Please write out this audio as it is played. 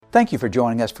Thank you for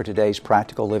joining us for today's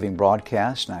Practical Living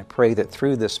broadcast, and I pray that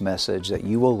through this message that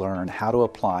you will learn how to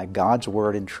apply God's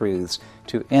Word and truths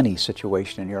to any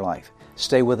situation in your life.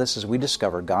 Stay with us as we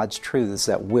discover God's truths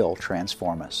that will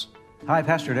transform us. Hi,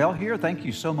 Pastor Dale here. Thank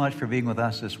you so much for being with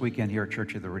us this weekend here at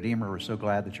Church of the Redeemer. We're so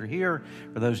glad that you're here.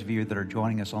 For those of you that are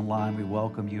joining us online, we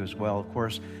welcome you as well. Of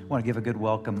course, I want to give a good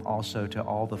welcome also to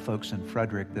all the folks in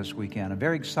Frederick this weekend. I'm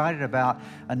very excited about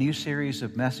a new series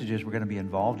of messages we're going to be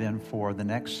involved in for the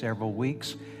next several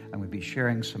weeks. I'm going to be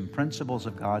sharing some principles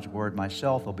of God's Word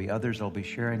myself. There'll be others that'll be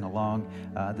sharing along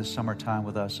this summertime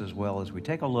with us as well as we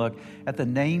take a look at the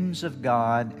names of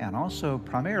God and also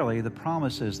primarily the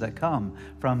promises that come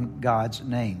from God's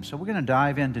name. So we're going to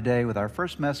dive in today with our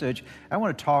first message. I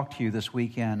want to talk to you this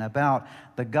weekend about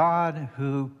the God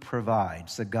who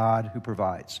provides, the God who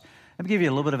provides. Let me give you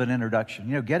a little bit of an introduction.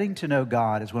 You know, getting to know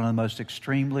God is one of the most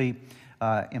extremely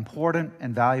important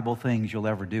and valuable things you'll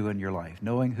ever do in your life,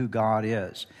 knowing who God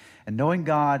is. And knowing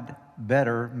God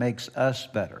better makes us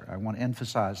better. I want to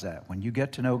emphasize that. When you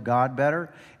get to know God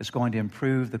better, it's going to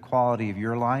improve the quality of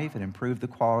your life and improve the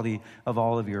quality of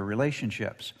all of your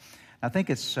relationships. I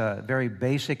think it's very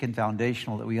basic and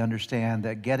foundational that we understand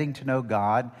that getting to know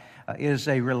God is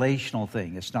a relational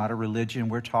thing. It's not a religion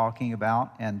we're talking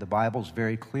about, and the Bible's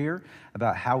very clear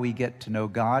about how we get to know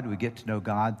God. We get to know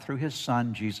God through His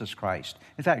Son, Jesus Christ.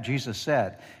 In fact, Jesus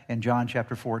said in John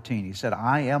chapter 14, He said,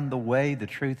 "I am the way, the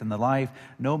truth, and the life.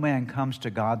 No man comes to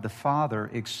God the Father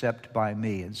except by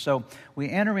me." And so we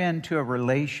enter into a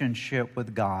relationship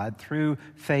with God through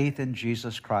faith in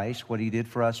Jesus Christ, what He did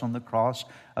for us on the cross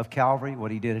of Calvary,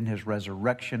 what He did in His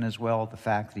resurrection as well, the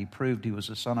fact that He proved He was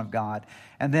the Son of God.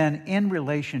 And then in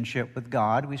relationship with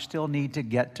God, we still need to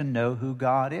get to know who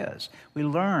God is. We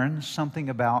learn something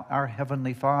about our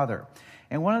Heavenly Father.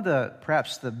 And one of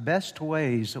perhaps the best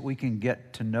ways that we can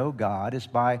get to know God is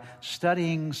by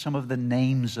studying some of the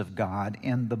names of God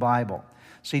in the Bible.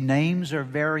 See, names are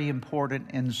very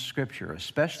important in Scripture,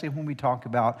 especially when we talk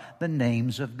about the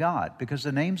names of God, because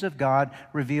the names of God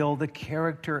reveal the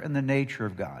character and the nature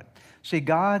of God. See,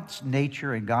 God's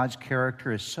nature and God's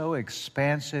character is so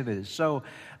expansive, it is so,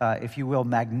 if you will,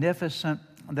 magnificent,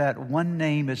 that one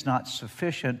name is not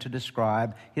sufficient to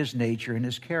describe His nature and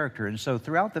His character. And so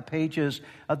throughout the pages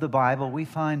of the Bible, we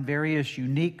find various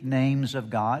unique names of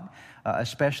God,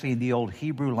 especially in the Old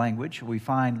Hebrew language. We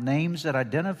find names that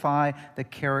identify the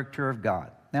character of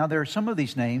God. Now, there are some of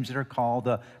these names that are called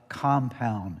the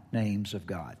compound names of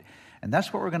God. And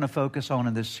that's what we're going to focus on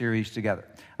in this series together.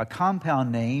 A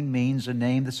compound name means a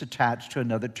name that's attached to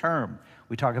another term.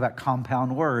 We talk about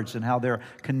compound words and how they're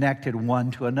connected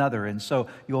one to another. And so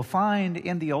you'll find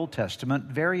in the Old Testament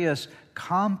various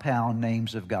compound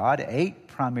names of God, 8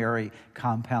 primary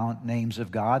compound names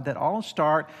of God that all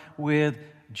start with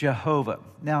Jehovah.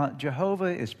 Now,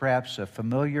 Jehovah is perhaps a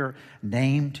familiar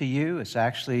name to you. It's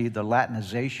actually the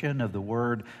Latinization of the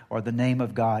word or the name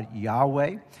of God,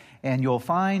 Yahweh. And you'll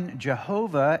find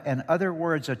Jehovah and other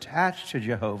words attached to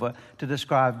Jehovah to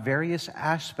describe various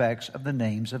aspects of the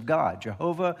names of God.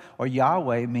 Jehovah or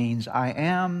Yahweh means I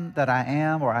am that I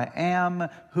am, or I am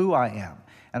who I am.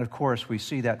 And of course, we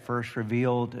see that first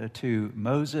revealed to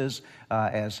Moses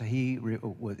as he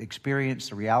experienced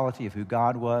the reality of who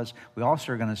God was. We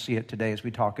also are going to see it today as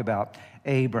we talk about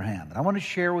Abraham. And I want to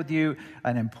share with you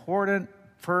an important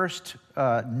first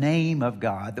name of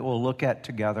God that we'll look at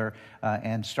together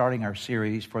and starting our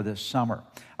series for this summer.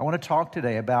 I want to talk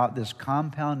today about this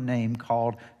compound name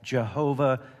called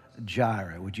Jehovah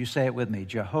Jireh. Would you say it with me?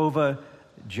 Jehovah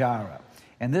Jireh.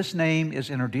 And this name is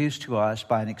introduced to us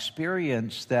by an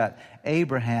experience that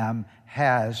Abraham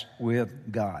has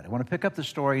with God. I want to pick up the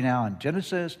story now in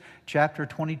Genesis chapter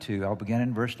 22. I'll begin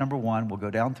in verse number 1. We'll go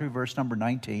down through verse number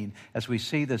 19 as we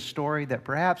see this story that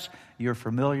perhaps you're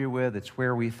familiar with. It's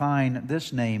where we find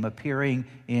this name appearing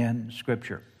in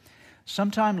Scripture.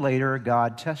 Sometime later,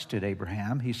 God tested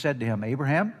Abraham. He said to him,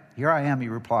 "Abraham, here I am," he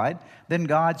replied. Then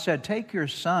God said, "Take your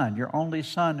son, your only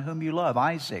son whom you love,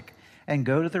 Isaac, and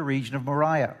go to the region of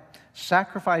Moriah.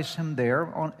 Sacrifice him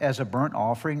there as a burnt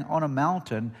offering on a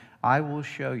mountain I will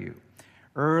show you."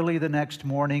 Early the next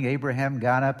morning, Abraham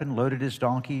got up and loaded his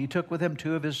donkey. He took with him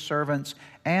 2 of his servants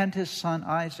and his son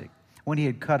Isaac. When he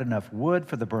had cut enough wood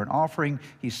for the burnt offering,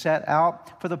 he set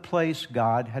out for the place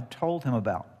God had told him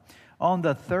about. On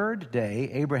the 3rd day,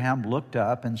 Abraham looked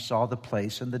up and saw the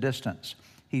place in the distance.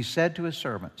 He said to his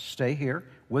servants, "Stay here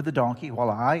with the donkey while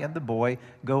I and the boy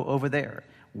go over there.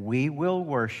 We will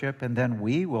worship, and then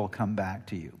we will come back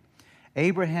to you."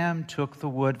 Abraham took the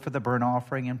wood for the burnt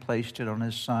offering and placed it on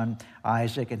his son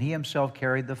Isaac, and he himself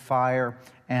carried the fire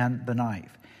and the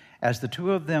knife. As the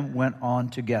two of them went on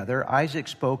together, Isaac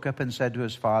spoke up and said to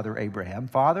his father Abraham,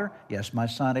 "Father?" "Yes, my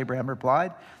son," Abraham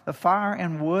replied. "The fire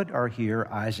and wood are here,"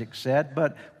 Isaac said,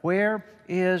 "but where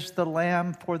is the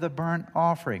lamb for the burnt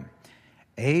offering?"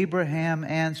 Abraham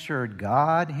answered,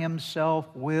 "God himself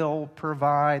will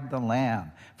provide the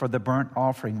lamb for the burnt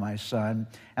offering, my son."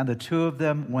 And the two of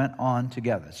them went on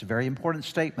together. It's a very important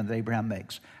statement that Abraham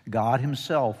makes. God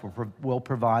himself will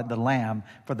provide the lamb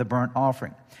for the burnt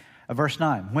offering. Verse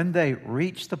 9, when they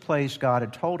reached the place God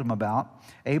had told him about,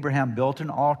 Abraham built an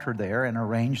altar there and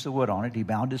arranged the wood on it. He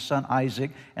bound his son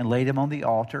Isaac and laid him on the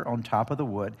altar on top of the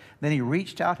wood. Then he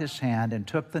reached out his hand and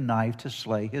took the knife to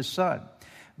slay his son.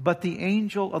 But the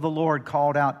angel of the Lord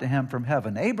called out to him from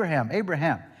heaven, "Abraham,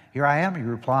 Abraham." "Here I am," he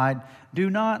replied. "Do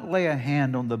not lay a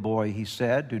hand on the boy," he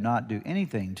said. "Do not do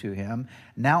anything to him.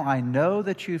 Now I know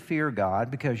that you fear God,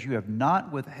 because you have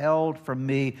not withheld from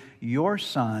me your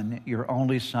son, your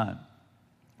only son."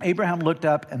 Abraham looked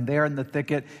up, and there in the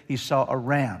thicket he saw a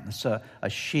ram. It's a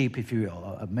sheep, if you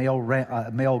will, a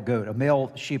male goat, a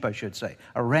male sheep, I should say.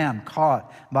 A ram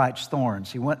caught by its horns.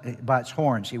 He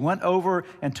went over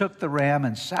and took the ram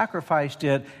and sacrificed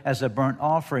it as a burnt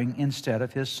offering instead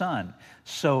of his son.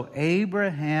 So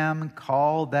Abraham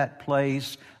called that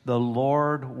place, "The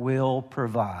Lord will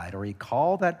provide," or he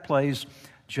called that place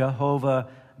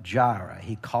Jehovah-Jireh.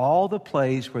 He called the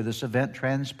place where this event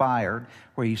transpired,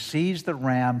 where he sees the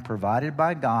ram provided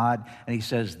by God, and he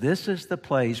says, "This is the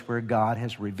place where God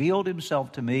has revealed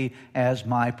himself to me as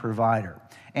my provider."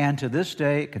 And to this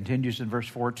day, it continues in verse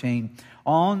 14,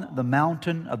 "On the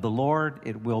mountain of the Lord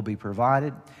it will be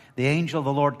provided." The angel of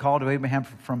the Lord called to Abraham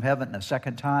from heaven a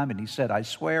second time, and he said, "I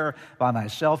swear by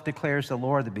myself, declares the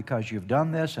Lord, that because you've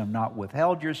done this and have not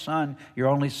withheld your son, your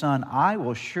only son, I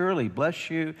will surely bless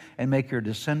you and make your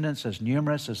descendants as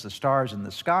numerous as the stars in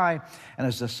the sky and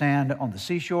as the sand on the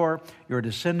seashore. Your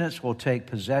descendants will take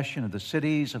possession of the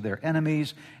cities of their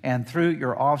enemies, and through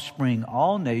your offspring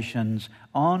all nations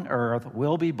on earth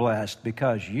will be blessed,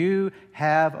 because you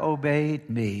have obeyed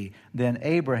me." Then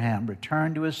Abraham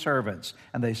returned to his servants,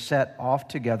 and they set off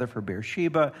together for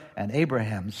Beersheba, and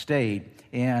Abraham stayed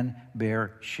in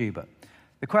Beersheba.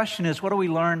 The question is, what do we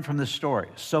learn from this story?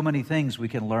 So many things we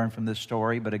can learn from this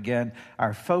story, but again,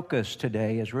 our focus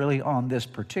today is really on this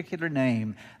particular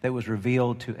name that was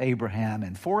revealed to Abraham,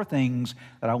 and 4 things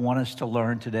that I want us to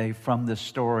learn today from this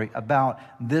story about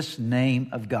this name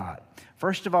of God.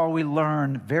 First of all, we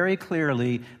learn very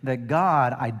clearly that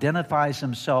God identifies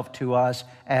himself to us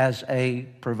as a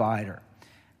provider.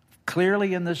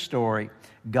 Clearly in this story,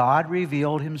 God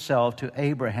revealed himself to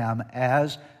Abraham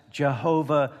as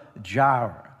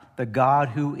Jehovah-Jireh, the God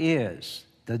who is,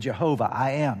 the Jehovah,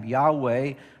 I am,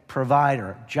 Yahweh,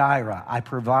 provider, Jireh. I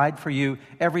provide for you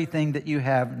everything that you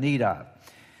have need of.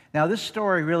 Now, this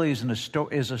story really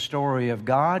is a story of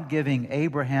God giving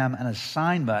Abraham an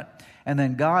assignment, and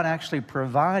then God actually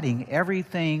providing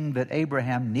everything that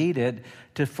Abraham needed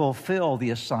to fulfill the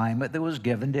assignment that was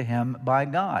given to him by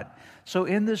God. So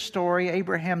in this story,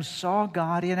 Abraham saw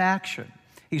God in action.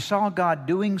 He saw God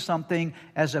doing something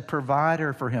as a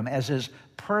provider for him, as his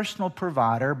personal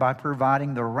provider, by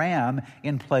providing the ram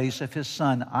in place of his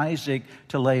son Isaac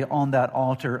to lay on that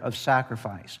altar of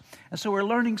sacrifice. And so we're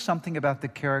learning something about the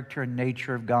character and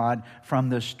nature of God from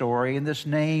this story, and this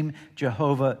name,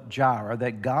 Jehovah-Jireh,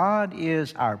 that God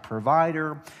is our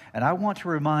provider. And I want to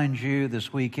remind you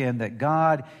this weekend that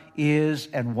God is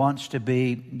and wants to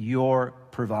be your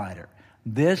provider.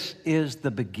 This is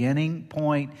the beginning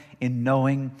point in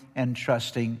knowing and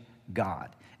trusting God.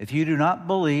 If you do not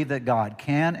believe that God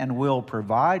can and will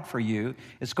provide for you,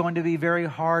 it's going to be very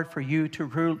hard for you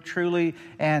to truly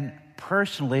and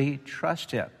personally trust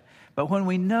him. But when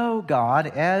we know God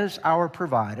as our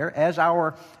provider, as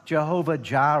our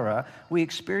Jehovah-Jireh, we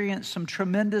experience some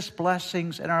tremendous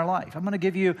blessings in our life. I'm going to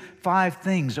give you 5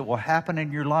 things that will happen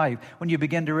in your life when you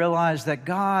begin to realize that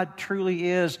God truly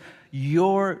is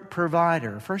your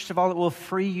provider. First of all, it will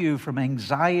free you from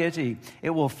anxiety. It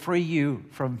will free you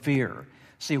from fear.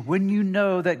 See, when you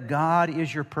know that God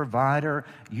is your provider,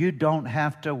 you don't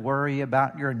have to worry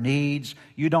about your needs.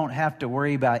 You don't have to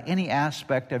worry about any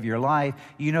aspect of your life.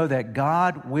 You know that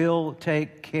God will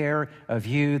take care of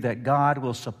you, that God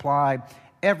will supply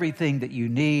everything that you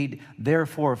need.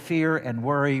 Therefore, fear and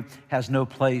worry has no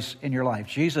place in your life.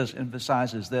 Jesus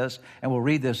emphasizes this, and we'll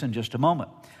read this in just a moment.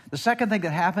 The second thing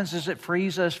that happens is it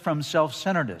frees us from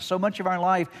self-centeredness. So much of our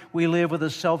life, we live with a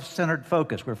self-centered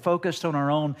focus. We're focused on our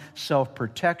own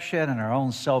self-protection and our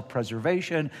own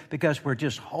self-preservation because we're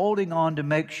just holding on to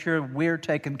make sure we're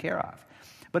taken care of.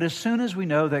 But as soon as we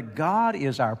know that God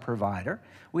is our provider,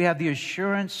 we have the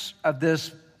assurance of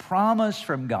this promise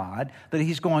from God that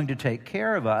He's going to take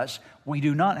care of us. We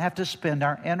do not have to spend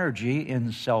our energy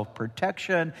in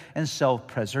self-protection and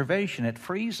self-preservation. It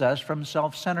frees us from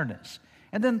self-centeredness.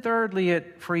 And then thirdly,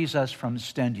 it frees us from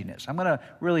stinginess. I'm going to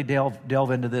really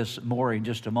delve into this more in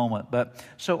just a moment. But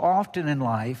so often in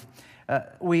life,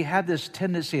 we have this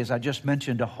tendency, as I just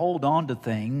mentioned, to hold on to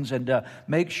things and to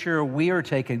make sure we are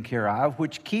taken care of,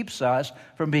 which keeps us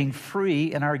from being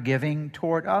free in our giving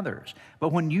toward others.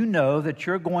 But when you know that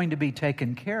you're going to be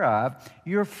taken care of,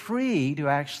 you're free to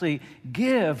actually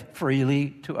give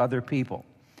freely to other people.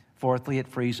 Fourthly, it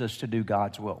frees us to do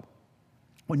God's will.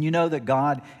 When you know that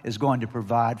God is going to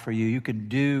provide for you, you can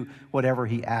do whatever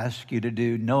He asks you to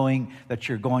do, knowing that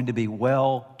you're going to be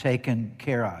well taken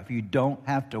care of. You don't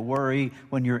have to worry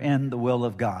when you're in the will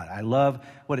of God. I love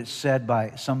what it's said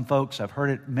by some folks. I've heard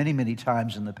it many, many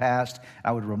times in the past.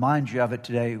 I would remind you of it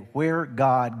today. Where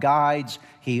God guides,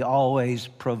 He always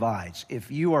provides.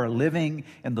 If you are living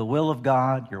in the will of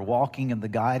God, you're walking in the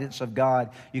guidance of God,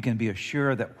 you can be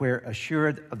assured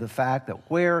of the fact that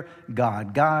where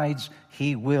God guides,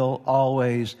 He will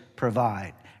always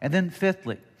provide. And then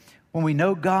fifthly, when we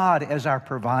know God as our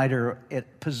provider,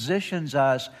 it positions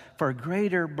us for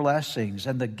greater blessings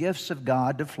and the gifts of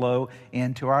God to flow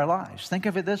into our lives. Think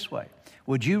of it this way.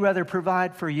 Would you rather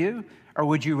provide for you, or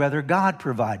would you rather God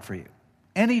provide for you?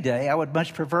 Any day, I would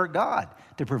much prefer God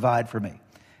to provide for me.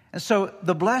 And so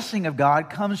the blessing of God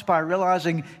comes by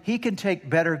realizing He can take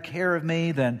better care of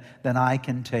me than I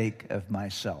can take of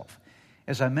myself.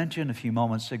 As I mentioned a few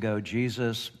moments ago,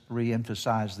 Jesus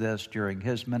reemphasized this during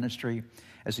His ministry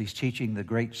as He's teaching the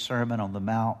great Sermon on the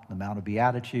Mount of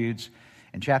Beatitudes.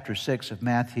 In chapter 6 of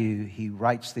Matthew, He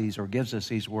writes these, or gives us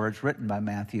these words written by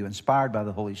Matthew, inspired by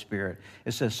the Holy Spirit.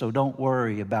 It says, so don't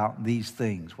worry about these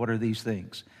things. What are these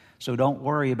things? So don't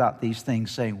worry about these things,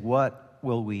 saying, what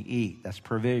will we eat? That's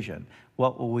provision.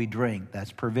 What will we drink?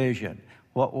 That's provision.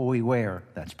 What will we wear?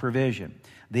 That's provision.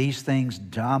 These things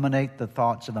dominate the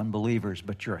thoughts of unbelievers,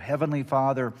 but your heavenly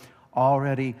Father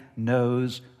already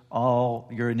knows all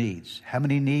your needs. How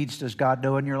many needs does God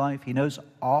know in your life? He knows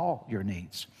all your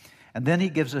needs. And then He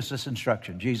gives us this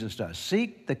instruction, Jesus does.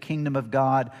 Seek the kingdom of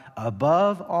God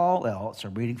above all else.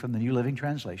 I'm reading from the New Living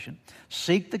Translation.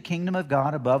 Seek the kingdom of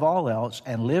God above all else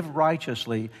and live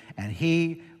righteously, and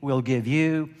He will give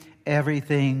you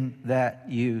everything that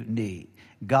you need.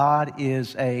 God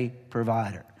is a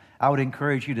provider. I would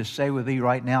encourage you to say with me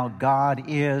right now, God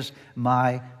is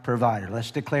my provider. Let's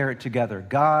declare it together.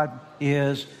 God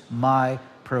is my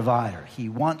provider. He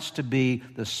wants to be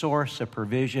the source of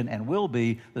provision and will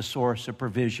be the source of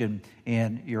provision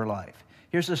in your life.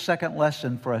 Here's the second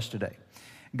lesson for us today.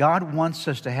 God wants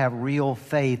us to have real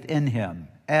faith in Him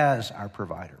as our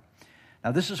provider.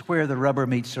 Now, this is where the rubber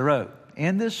meets the road.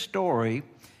 In this story,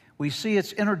 we see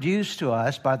it's introduced to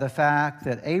us by the fact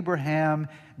that Abraham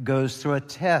goes through a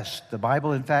test. The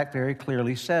Bible, in fact, very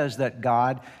clearly says that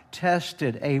God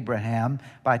tested Abraham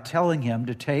by telling him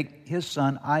to take his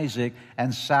son Isaac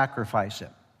and sacrifice him.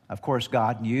 Of course,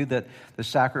 God knew that the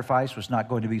sacrifice was not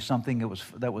going to be something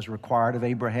that was required of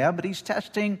Abraham, but He's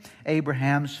testing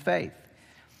Abraham's faith.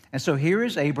 And so here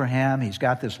is Abraham. He's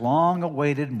got this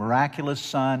long-awaited, miraculous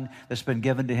son that's been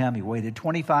given to him. He waited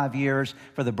 25 years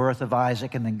for the birth of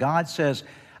Isaac. And then God says,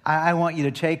 I want you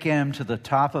to take him to the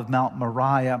top of Mount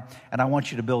Moriah, and I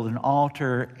want you to build an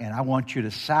altar, and I want you to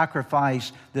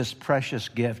sacrifice this precious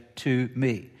gift to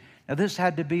me. Now, this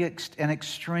had to be an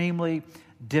extremely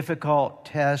difficult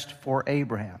test for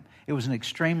Abraham. It was an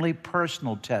extremely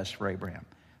personal test for Abraham.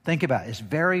 Think about it, his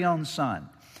very own son.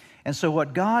 And so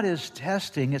what God is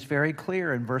testing is very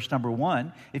clear in verse number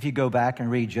 1. If you go back and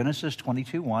read Genesis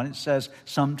 22:1, it says,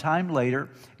 sometime later,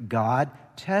 God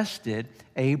tested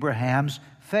Abraham's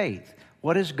faith.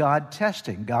 What is God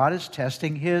testing? God is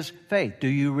testing his faith. Do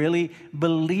you really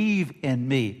believe in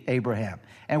me, Abraham?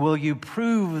 And will you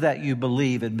prove that you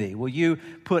believe in me? Will you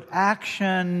put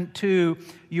action to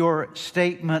your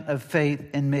statement of faith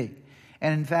in me?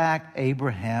 And in fact,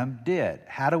 Abraham did.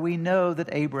 How do we know that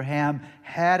Abraham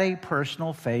had a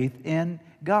personal faith in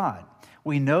God?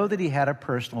 We know that he had a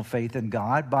personal faith in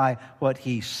God by what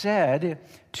he said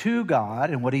to God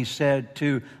and what he said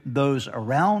to those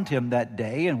around him that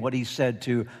day and what he said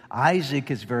to Isaac,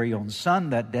 his very own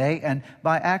son, that day, and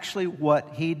by actually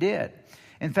what he did.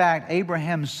 In fact,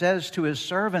 Abraham says to his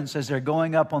servants as they're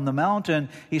going up on the mountain,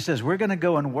 he says, we're going to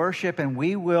go and worship and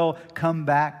we will come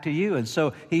back to you. And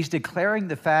so he's declaring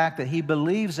the fact that he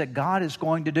believes that God is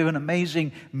going to do an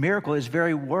amazing miracle. His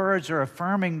very words are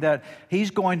affirming that he's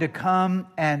going to come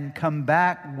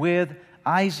back with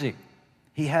Isaac.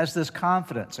 He has this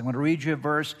confidence. I'm going to read you a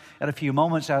verse in a few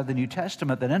moments out of the New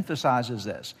Testament that emphasizes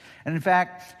this. And in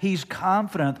fact, he's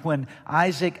confident when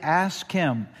Isaac asks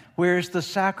him, where's the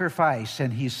sacrifice?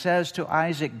 And he says to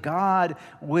Isaac, God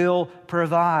will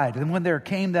provide. And when there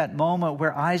came that moment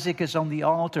where Isaac is on the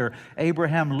altar,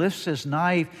 Abraham lifts his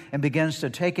knife and begins to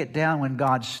take it down when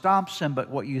God stops him. But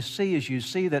what you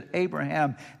see that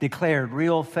Abraham declared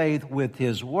real faith with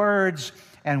his words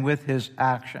and with his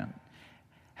action.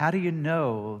 How do you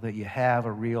know that you have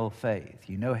a real faith?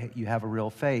 You know you have a real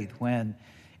faith when,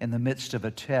 in the midst of a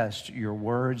test, your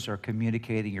words are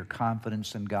communicating your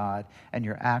confidence in God and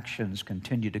your actions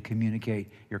continue to communicate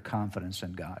your confidence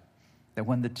in God. That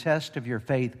when the test of your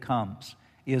faith comes,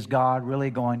 is God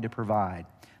really going to provide?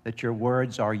 That your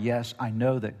words are, yes, I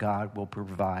know that God will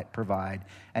provide,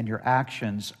 and your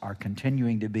actions are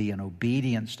continuing to be in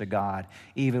obedience to God,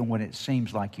 even when it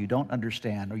seems like you don't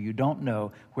understand or you don't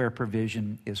know where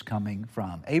provision is coming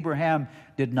from. Abraham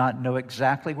did not know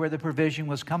exactly where the provision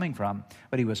was coming from,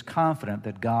 but he was confident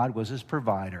that God was his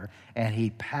provider, and he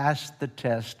passed the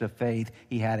test of faith.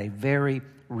 He had a very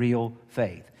real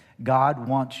faith. God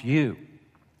wants you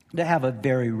to have a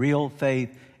very real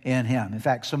faith in Him. In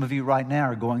fact, some of you right now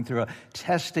are going through a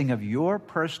testing of your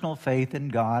personal faith in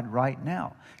God right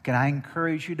now. Can I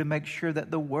encourage you to make sure that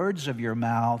the words of your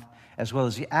mouth, as well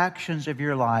as the actions of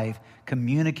your life,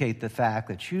 communicate the fact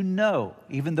that you know,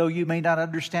 even though you may not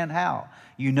understand how,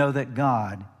 you know that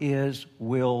God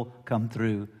will come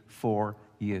through for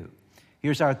you.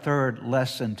 Here's our third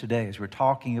lesson today as we're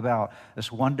talking about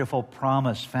this wonderful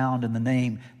promise found in the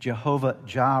name Jehovah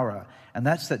Jireh. And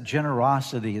that's that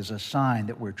generosity is a sign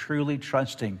that we're truly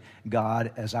trusting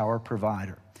God as our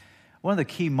provider. One of the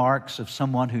key marks of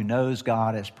someone who knows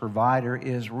God as provider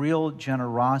is real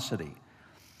generosity.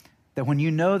 That when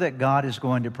you know that God is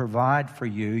going to provide for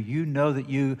you, you know that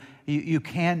you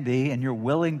can be and you're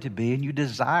willing to be and you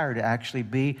desire to actually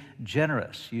be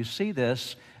generous. You see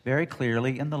this very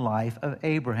clearly in the life of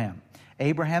Abraham.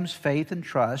 Abraham's faith and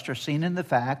trust are seen in the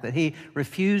fact that he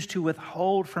refused to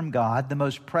withhold from God the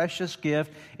most precious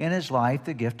gift in his life,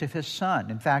 the gift of his son.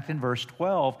 In fact, in verse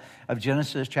 12 of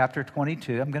Genesis chapter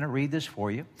 22, I'm going to read this for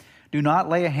you. Do not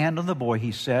lay a hand on the boy,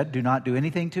 he said. Do not do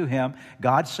anything to him.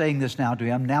 God's saying this now to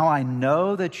him. Now I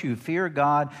know that you fear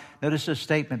God. Notice this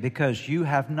statement, because you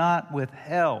have not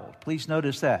withheld. Please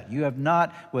notice that. You have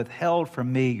not withheld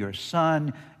from me your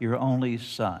son, your only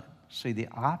son. See, the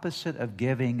opposite of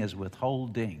giving is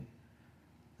withholding.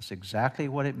 That's exactly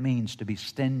what it means to be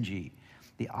stingy.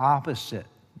 The opposite,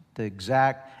 the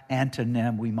exact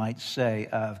antonym, we might say,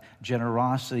 of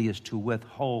generosity is to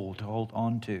withhold, to hold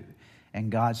on to.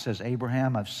 And God says,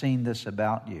 Abraham, I've seen this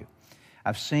about you.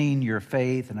 I've seen your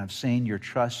faith and I've seen your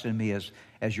trust in me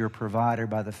as your provider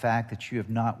by the fact that you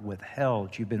have not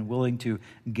withheld. You've been willing to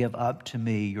give up to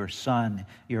me your son,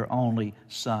 your only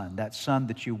son. That son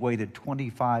that you waited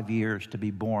 25 years to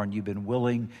be born, you've been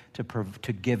willing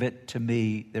to give it to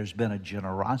me. There's been a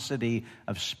generosity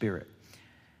of spirit.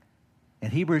 In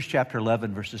Hebrews chapter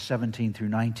 11, verses 17 through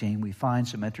 19, we find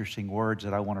some interesting words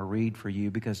that I want to read for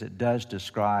you because it does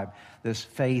describe this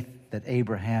faith that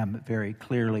Abraham very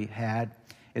clearly had.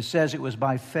 It says it was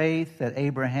by faith that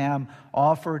Abraham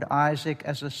offered Isaac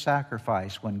as a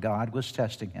sacrifice when God was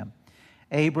testing him.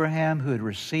 Abraham, who had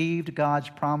received God's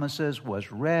promises,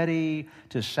 was ready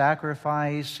to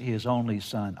sacrifice his only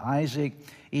son, Isaac,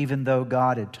 even though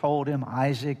God had told him,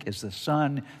 Isaac is the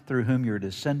son through whom your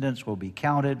descendants will be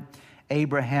counted.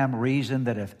 Abraham reasoned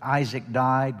that if Isaac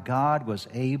died, God was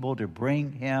able to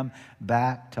bring him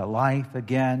back to life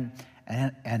again.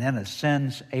 And in a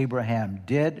sense, Abraham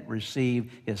did receive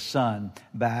his son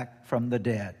back from the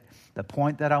dead. The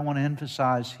point that I want to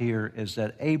emphasize here is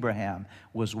that Abraham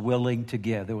was willing to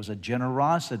give. There was a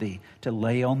generosity to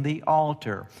lay on the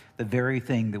altar the very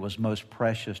thing that was most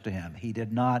precious to him. He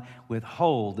did not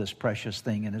withhold this precious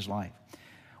thing in his life.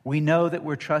 We know that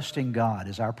we're trusting God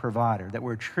as our provider, that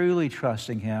we're truly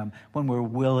trusting Him when we're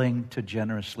willing to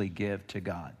generously give to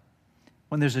God,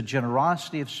 when there's a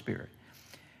generosity of spirit.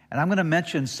 And I'm going to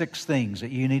mention 6 things that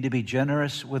you need to be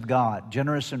generous with God,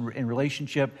 generous in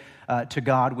relationship to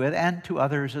God with and to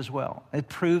others as well. It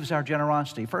proves our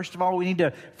generosity. First of all, we need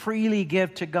to freely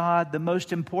give to God the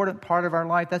most important part of our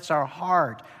life. That's our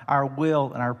heart, our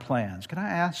will, and our plans. Can I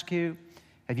ask you,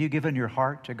 have you given your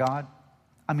heart to God?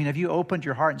 I mean, have you opened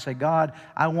your heart and say, God,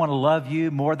 I want to love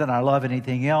you more than I love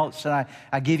anything else. And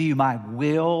I give you my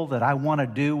will, that I want to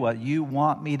do what you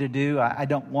want me to do. I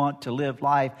don't want to live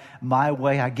life my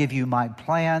way. I give you my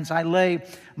plans. I lay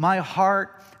my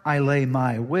heart, I lay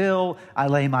my will, I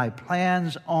lay my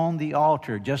plans on the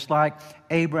altar. Just like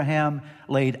Abraham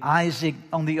laid Isaac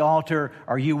on the altar,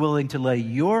 are you willing to lay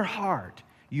your heart,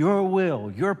 your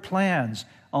will, your plans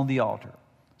on the altar?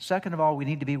 Second of all, we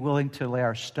need to be willing to lay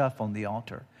our stuff on the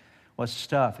altar. What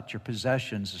stuff? It's your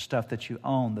possessions, the stuff that you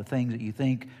own, the things that you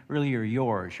think really are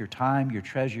yours, your time, your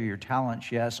treasure, your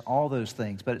talents, yes, all those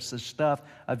things. But it's the stuff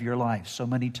of your life. So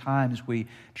many times we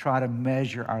try to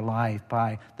measure our life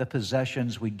by the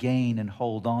possessions we gain and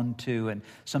hold on to, and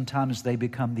sometimes they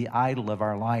become the idol of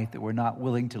our life that we're not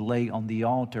willing to lay on the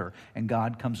altar. And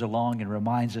God comes along and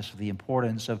reminds us of the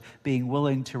importance of being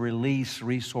willing to release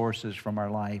resources from our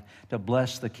life to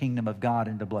bless the kingdom of God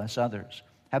and to bless others.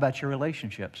 How about your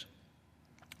relationships?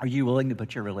 Are you willing to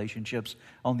put your relationships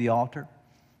on the altar?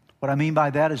 What I mean by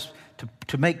that is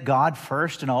to make God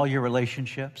first in all your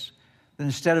relationships. Then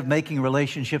instead of making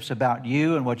relationships about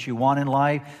you and what you want in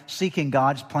life, seeking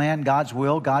God's plan, God's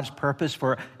will, God's purpose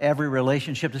for every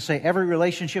relationship, to say every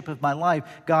relationship of my life,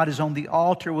 God is on the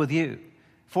altar with you.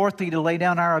 Fourthly, to lay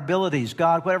down our abilities.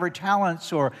 God, whatever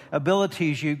talents or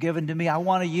abilities you've given to me, I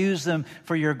want to use them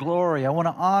for your glory. I want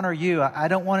to honor you. I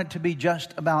don't want it to be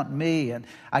just about me. And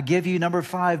I give you, number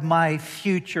 5, my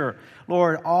future.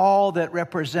 Lord, all that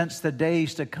represents the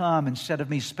days to come, instead of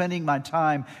me spending my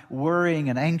time worrying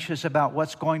and anxious about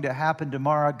what's going to happen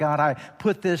tomorrow, God, I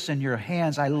put this in your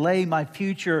hands. I lay my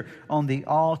future on the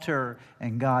altar.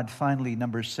 And God, finally,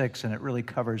 number 6, and it really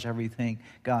covers everything.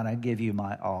 God, I give you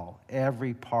my all.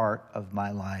 Every part of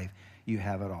my life, you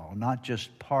have it all. Not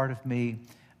just part of me,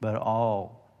 but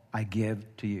all I give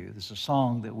to you. This is a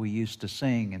song that we used to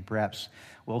sing, and perhaps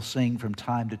we'll sing from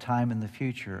time to time in the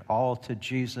future. All to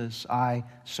Jesus I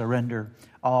surrender.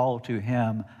 All to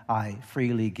him I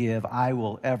freely give. I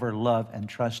will ever love and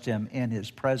trust him, in his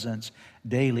presence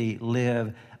daily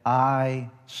live.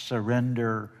 I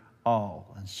surrender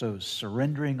all. And so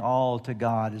surrendering all to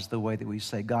God is the way that we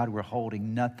say, God, we're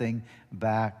holding nothing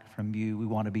back from you. We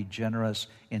want to be generous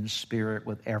in spirit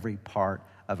with every part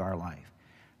of our life.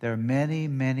 There are many,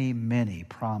 many, many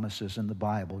promises in the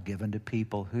Bible given to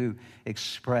people who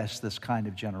express this kind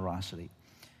of generosity.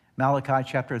 Malachi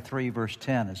chapter 3, verse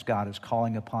 10, as God is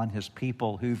calling upon his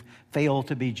people who've failed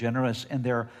to be generous in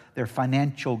their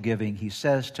financial giving. He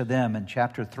says to them in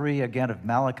chapter 3, again of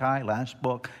Malachi, last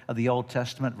book of the Old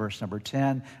Testament, verse number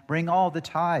 10, bring all the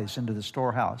tithes into the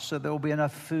storehouse, so there will be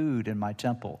enough food in my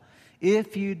temple.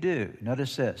 If you do,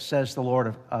 notice this, says the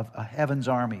Lord of heaven's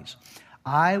armies,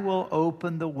 I will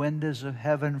open the windows of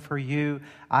heaven for you.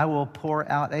 I will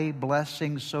pour out a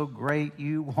blessing so great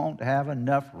you won't have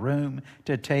enough room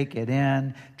to take it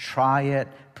in. Try it.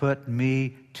 Put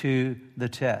me to the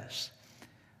test.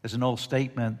 There's an old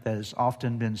statement that has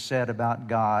often been said about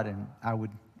God, and I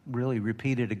would really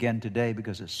repeat it again today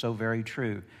because it's so very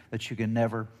true, that you can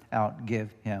never outgive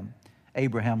him.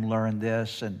 Abraham learned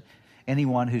this, and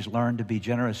anyone who's learned to be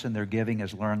generous in their giving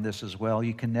has learned this as well.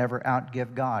 You can never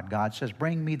outgive God. God says,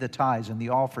 bring me the tithes and the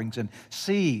offerings and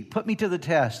put me to the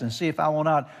test and see if I will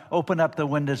not open up the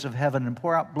windows of heaven and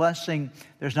pour out blessing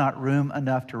there's not room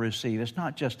enough to receive. It's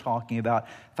not just talking about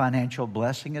financial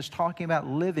blessing. It's talking about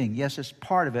living. Yes, it's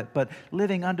part of it, but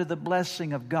living under the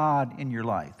blessing of God in your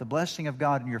life, the blessing of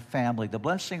God in your family, the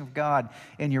blessing of God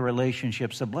in your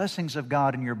relationships, the blessings of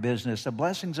God in your business, the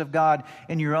blessings of God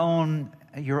in your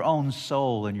own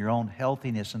soul and your own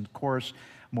healthiness, and of course,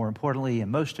 more importantly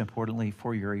and most importantly,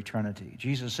 for your eternity.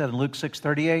 Jesus said in Luke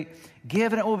 6:38,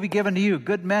 give and it will be given to you,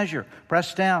 good measure,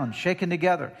 pressed down, shaken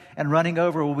together, and running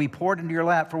over will be poured into your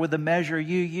lap, for with the measure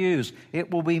you use,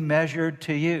 it will be measured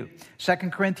to you. 2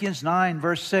 Corinthians 9,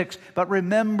 verse 6, but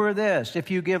remember this,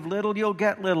 if you give little, you'll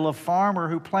get little. A farmer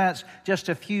who plants just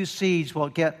a few seeds will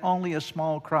get only a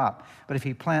small crop, but if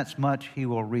he plants much, he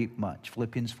will reap much.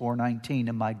 Philippians 4:19,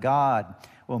 and my God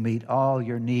will meet all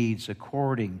your needs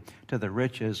according to the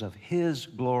riches of his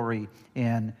glory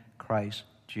in Christ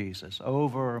Jesus.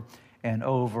 Over and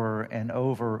over and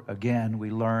over again, we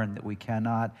learn that we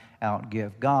cannot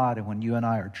outgive God. And when you and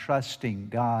I are trusting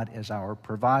God as our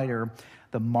provider,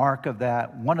 the mark of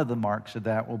that, one of the marks of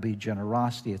that will be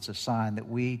generosity. It's a sign that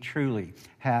we truly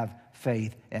have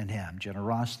faith in him.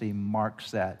 Generosity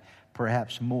marks that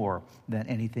perhaps more than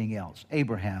anything else.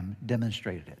 Abraham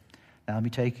demonstrated it. Now, let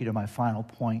me take you to my final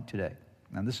point today.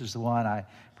 Now, this is the one I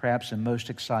perhaps am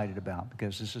most excited about,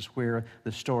 because this is where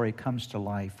the story comes to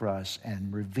life for us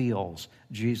and reveals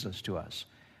Jesus to us.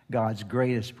 God's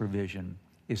greatest provision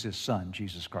is his Son,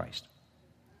 Jesus Christ.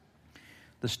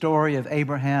 The story of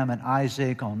Abraham and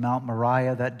Isaac on Mount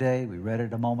Moriah that day, we read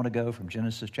it a moment ago from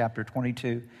Genesis chapter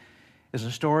 22, is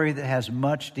a story that has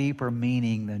much deeper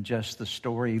meaning than just the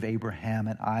story of Abraham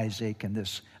and Isaac and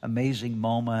this amazing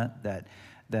moment that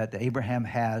Abraham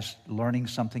has learning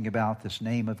something about this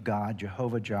name of God,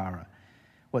 Jehovah Jireh.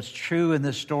 What's true in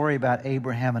this story about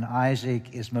Abraham and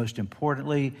Isaac is, most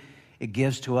importantly, it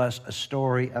gives to us a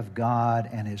story of God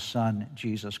and His Son,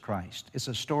 Jesus Christ. It's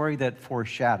a story that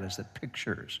foreshadows, that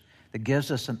pictures, that gives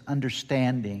us an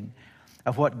understanding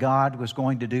of what God was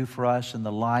going to do for us in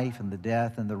the life and the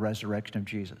death and the resurrection of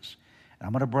Jesus. And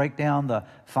I'm going to break down the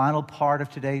final part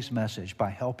of today's message by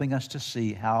helping us to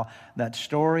see how that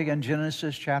story in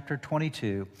Genesis chapter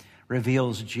 22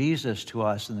 reveals Jesus to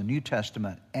us in the New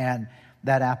Testament and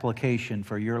that application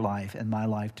for your life and my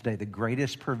life today. The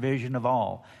greatest provision of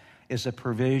all is a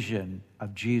provision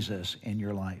of Jesus in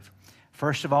your life.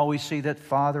 First of all, we see that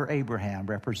Father Abraham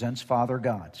represents Father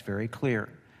God. It's very clear.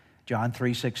 John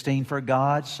 3:16, for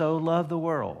God so loved the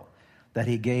world that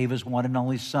He gave His one and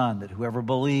only Son, that whoever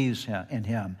believes in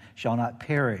Him shall not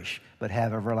perish, but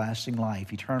have everlasting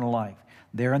life, eternal life.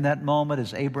 There in that moment,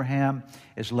 as Abraham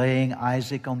is laying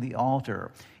Isaac on the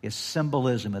altar, is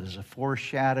symbolism. It is a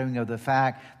foreshadowing of the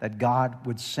fact that God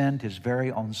would send His very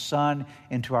own Son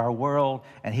into our world,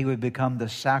 and He would become the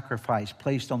sacrifice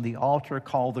placed on the altar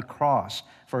called the cross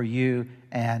for you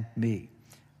and me.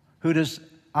 Who does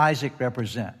Isaac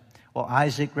represent? Well,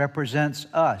 Isaac represents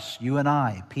us, you and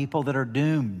I, people that are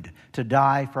doomed to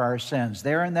die for our sins.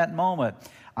 There in that moment,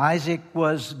 Isaac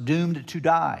was doomed to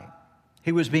die.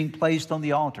 He was being placed on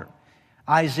the altar.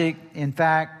 Isaac, in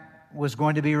fact, was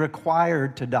going to be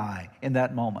required to die in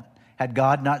that moment, had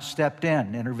God not stepped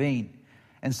in, intervened.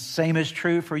 And the same is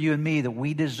true for you and me, that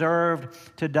we deserved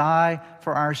to die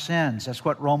for our sins. That's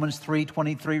what Romans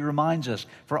 3:23 reminds us.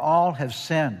 For all have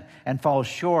sinned and fall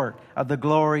short of the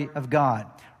glory of God.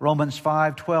 Romans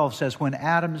 5:12 says, when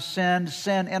Adam sinned,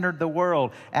 sin entered the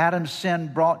world. Adam's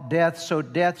sin brought death, so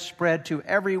death spread to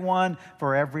everyone,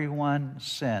 for everyone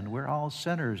sinned. We're all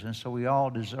sinners, and so we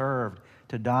all deserved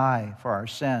to die for our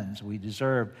sins. We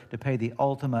deserve to pay the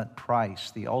ultimate price,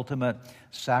 the ultimate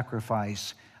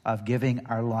sacrifice of giving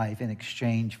our life in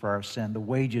exchange for our sin. The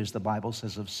wages, the Bible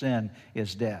says, of sin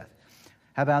is death.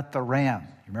 How about the ram?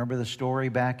 You remember the story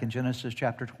back in Genesis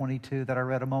chapter 22 that I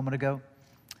read a moment ago?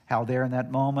 How there in that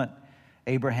moment,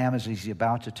 Abraham, as he's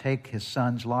about to take his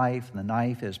son's life, and the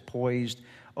knife is poised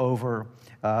over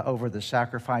the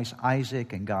sacrifice,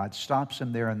 Isaac, and God stops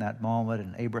him there in that moment,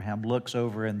 and Abraham looks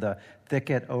over in the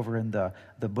thicket, over in the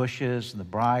bushes and the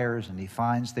briars, and he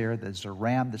finds there's a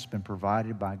ram that's been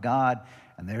provided by God.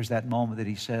 And there's that moment that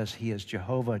he says he is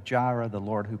Jehovah Jireh, the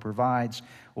Lord who provides.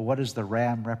 Well, what does the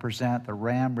ram represent? The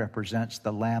ram represents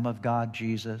the Lamb of God,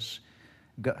 Jesus,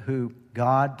 who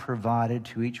God provided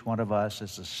to each one of us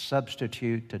as a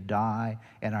substitute to die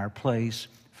in our place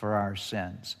for our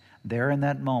sins. There in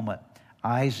that moment,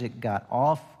 Isaac got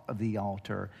off of the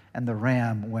altar and the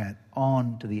ram went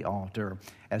on to the altar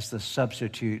as the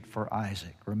substitute for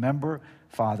Isaac. Remember,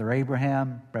 Father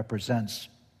Abraham represents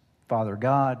Father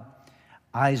God.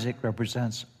 Isaac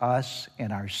represents us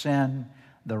in our sin.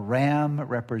 The ram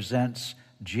represents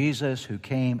Jesus, who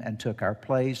came and took our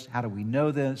place. How do we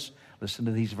know this? Listen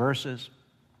to these verses.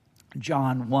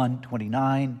 John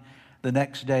 1:29. The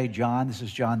next day, John, this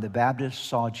is John the Baptist,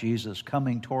 saw Jesus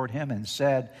coming toward him and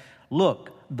said, look,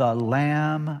 the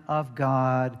Lamb of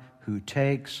God who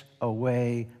takes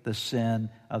away the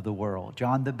sin of the world.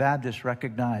 John the Baptist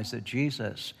recognized that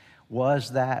Jesus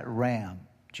was that ram.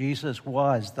 Jesus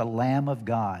was the Lamb of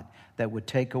God that would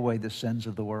take away the sins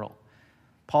of the world.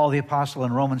 Paul the Apostle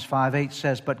in Romans 5:8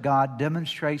 says, but God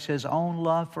demonstrates His own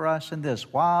love for us in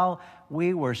this: while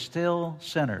we were still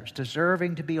sinners,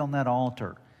 deserving to be on that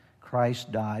altar,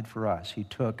 Christ died for us. He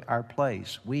took our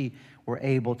place. We were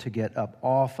able to get up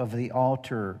off of the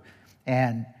altar,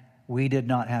 and we did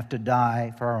not have to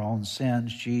die for our own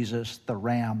sins. Jesus, the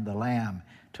Ram, the Lamb,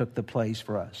 took the place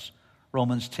for us.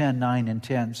 Romans 10:9 and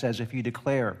 10 says, if you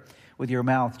declare with your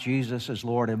mouth Jesus is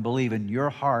Lord and believe in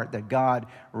your heart that God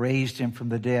raised Him from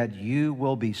the dead, you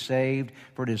will be saved.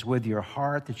 For it is with your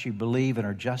heart that you believe and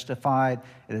are justified.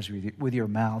 It is with your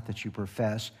mouth that you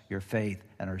profess your faith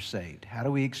and are saved. How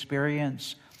do we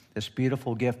experience this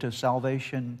beautiful gift of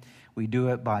salvation? We do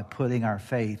it by putting our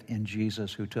faith in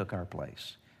Jesus, who took our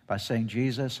place. By saying,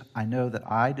 Jesus, I know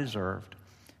that I deserved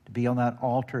to be on that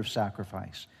altar of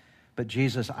sacrifice. But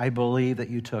Jesus, I believe that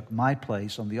you took my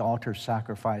place on the altar of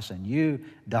sacrifice and you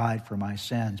died for my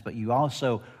sins. But you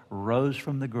also rose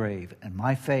from the grave. And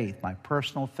my faith, my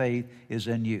personal faith, is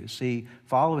in you. See,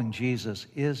 following Jesus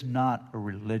is not a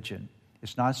religion.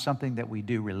 It's not something that we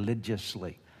do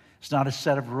religiously. It's not a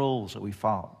set of rules that we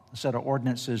follow, a set of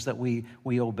ordinances that we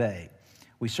obey.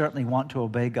 We certainly want to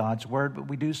obey God's word, but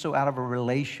we do so out of a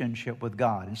relationship with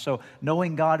God. And so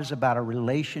knowing God is about a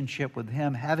relationship with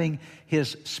Him, having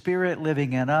His Spirit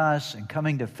living in us and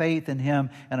coming to faith in Him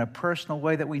in a personal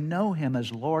way that we know Him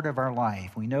as Lord of our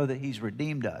life. We know that He's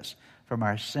redeemed us from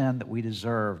our sin that we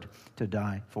deserved to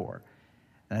die for.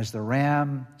 And as the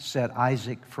ram set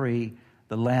Isaac free,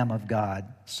 the Lamb of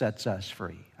God sets us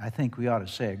free. I think we ought to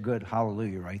say a good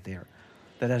hallelujah right there.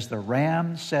 That as the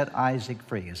ram set Isaac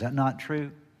free. Is that not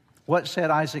true? What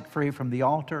set Isaac free from the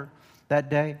altar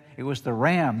that day? It was the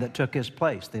ram that took his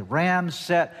place. The ram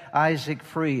set Isaac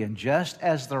free. And just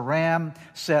as the ram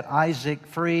set Isaac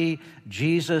free,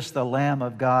 Jesus, the Lamb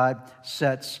of God,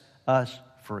 sets us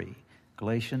free.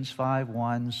 Galatians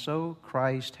 5:1, so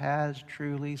Christ has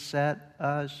truly set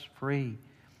us free.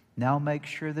 Now make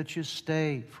sure that you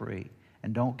stay free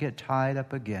and don't get tied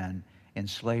up again in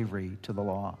slavery to the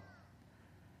law.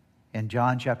 In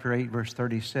John chapter 8, verse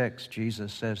 36,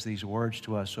 Jesus says these words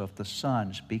to us, so if the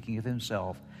Son, speaking of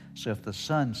Himself, so if the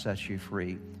Son sets you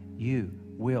free, you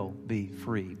will be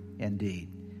free indeed.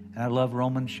 And I love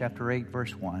Romans chapter 8,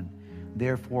 verse 1.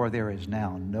 Therefore, there is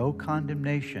now no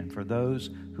condemnation for those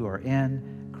who are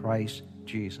in Christ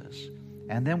Jesus.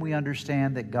 And then we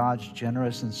understand that God's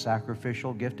generous and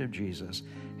sacrificial gift of Jesus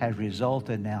has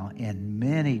resulted now in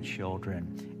many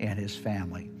children in His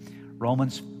family.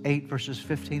 Romans 8, verses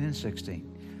 15 and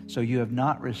 16. So you have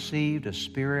not received a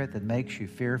spirit that makes you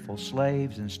fearful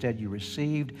slaves. Instead, you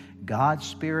received God's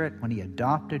Spirit when He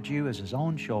adopted you as His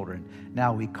own children.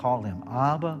 Now we call Him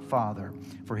Abba, Father,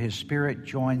 for His Spirit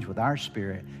joins with our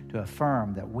spirit to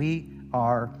affirm that we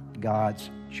are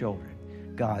God's children.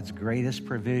 God's greatest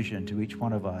provision to each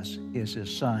one of us is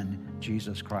His Son,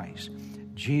 Jesus Christ.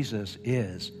 Jesus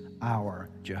is our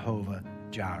Jehovah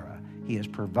Jireh. He has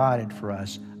provided for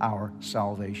us our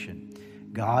salvation.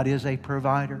 God is a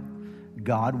provider.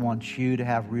 God wants you to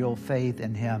have real faith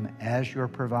in Him as your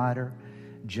provider.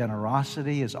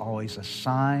 Generosity is always a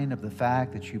sign of the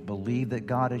fact that you believe that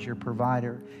God is your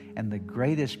provider. And the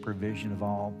greatest provision of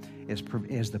all is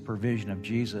the provision of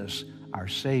Jesus, our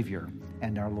Savior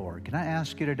and our Lord. Can I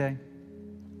ask you today,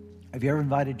 have you ever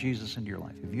invited Jesus into your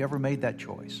life? Have you ever made that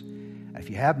choice? If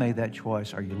you have made that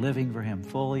choice, are you living for Him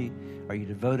fully? Are you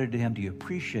devoted to Him? Do you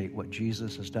appreciate what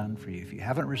Jesus has done for you? If you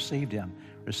haven't received Him,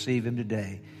 receive Him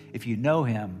today. If you know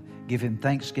Him, give Him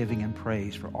thanksgiving and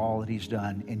praise for all that He's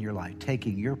done in your life,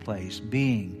 taking your place,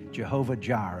 being Jehovah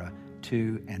Jireh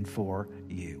to and for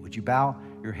you. Would you bow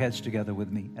your heads together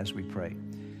with me as we pray?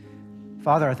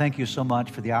 Father, I thank You so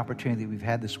much for the opportunity that we've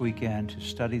had this weekend to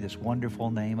study this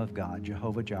wonderful name of God,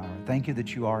 Jehovah Jireh. Thank You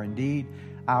that You are indeed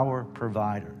our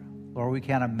provider. Lord, we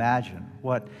can't imagine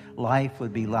what life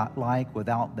would be like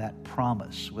without that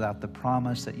promise, without the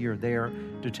promise that You're there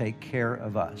to take care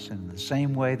of us. And in the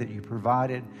same way that You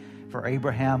provided for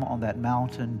Abraham on that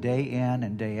mountain day in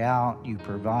and day out, You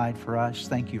provide for us.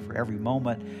 Thank You for every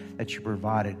moment that You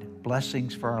provided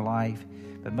blessings for our life.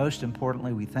 But most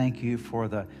importantly, we thank You for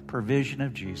the provision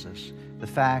of Jesus, the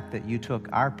fact that You took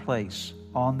our place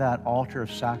on that altar of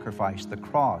sacrifice, the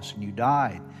cross, and You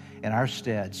died in our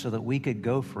stead so that we could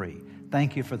go free.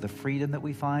 Thank You for the freedom that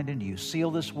we find in You. Seal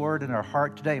this word in our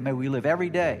heart today. May we live every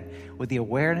day with the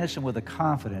awareness and with the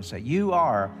confidence that You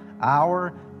are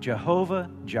our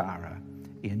Jehovah Jireh.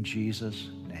 In Jesus'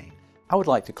 name. I would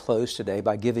like to close today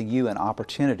by giving you an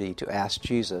opportunity to ask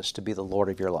Jesus to be the Lord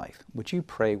of your life. Would you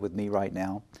pray with me right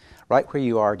now? Right where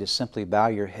you are, just simply bow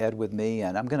your head with me,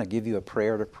 and I'm going to give you a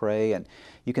prayer to pray, and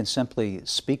you can simply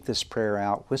speak this prayer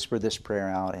out, whisper this prayer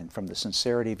out, and from the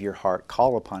sincerity of your heart,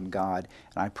 call upon God,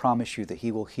 and I promise you that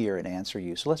He will hear and answer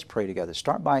you. So let's pray together.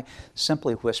 Start by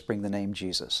simply whispering the name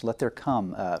Jesus. Let there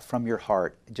come from your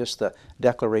heart just the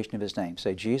declaration of His name.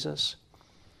 Say, Jesus,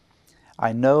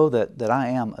 I know that I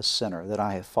am a sinner, that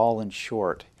I have fallen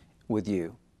short with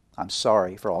You. I'm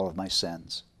sorry for all of my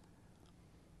sins.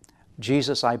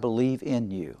 Jesus, I believe in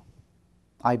You.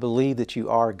 I believe that You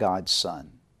are God's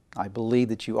Son. I believe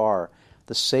that You are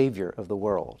the Savior of the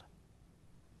world.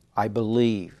 I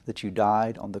believe that You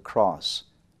died on the cross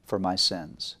for my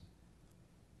sins.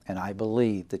 And I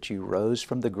believe that You rose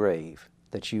from the grave,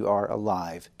 that You are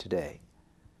alive today.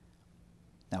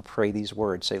 Now pray these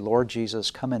words. Say, Lord Jesus,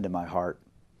 come into my heart.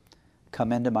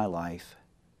 Come into my life.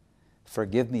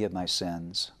 Forgive me of my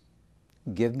sins.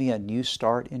 Give me a new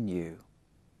start in You.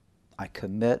 I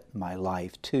commit my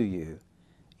life to You.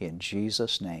 In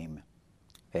Jesus' name,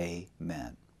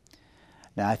 amen.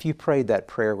 Now, if you prayed that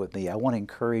prayer with me, I want to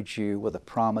encourage you with a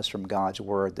promise from God's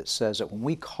Word that says that when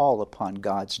we call upon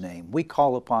God's name, we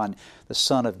call upon the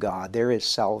Son of God, there is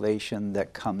salvation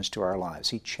that comes to our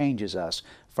lives. He changes us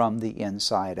from the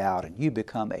inside out, and you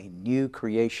become a new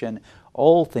creation.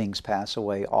 Old things pass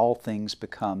away, all things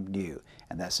become new.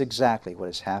 And that's exactly what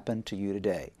has happened to you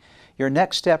today. Your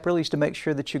next step really is to make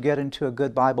sure that you get into a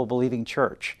good Bible-believing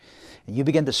church. And you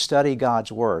begin to study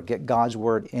God's Word, get God's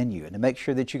Word in you, and to make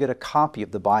sure that you get a copy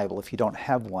of the Bible if you don't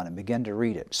have one, and begin to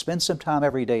read it. Spend some time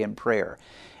every day in prayer.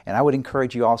 And I would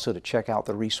encourage you also to check out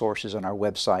the resources on our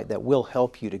website that will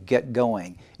help you to get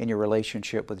going in your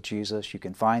relationship with Jesus. You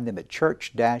can find them at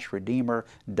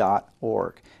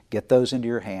church-redeemer.org. Get those into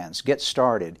your hands. Get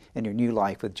started in your new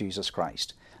life with Jesus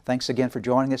Christ. Thanks again for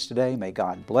joining us today. May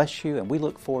God bless you, and we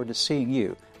look forward to seeing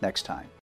you next time.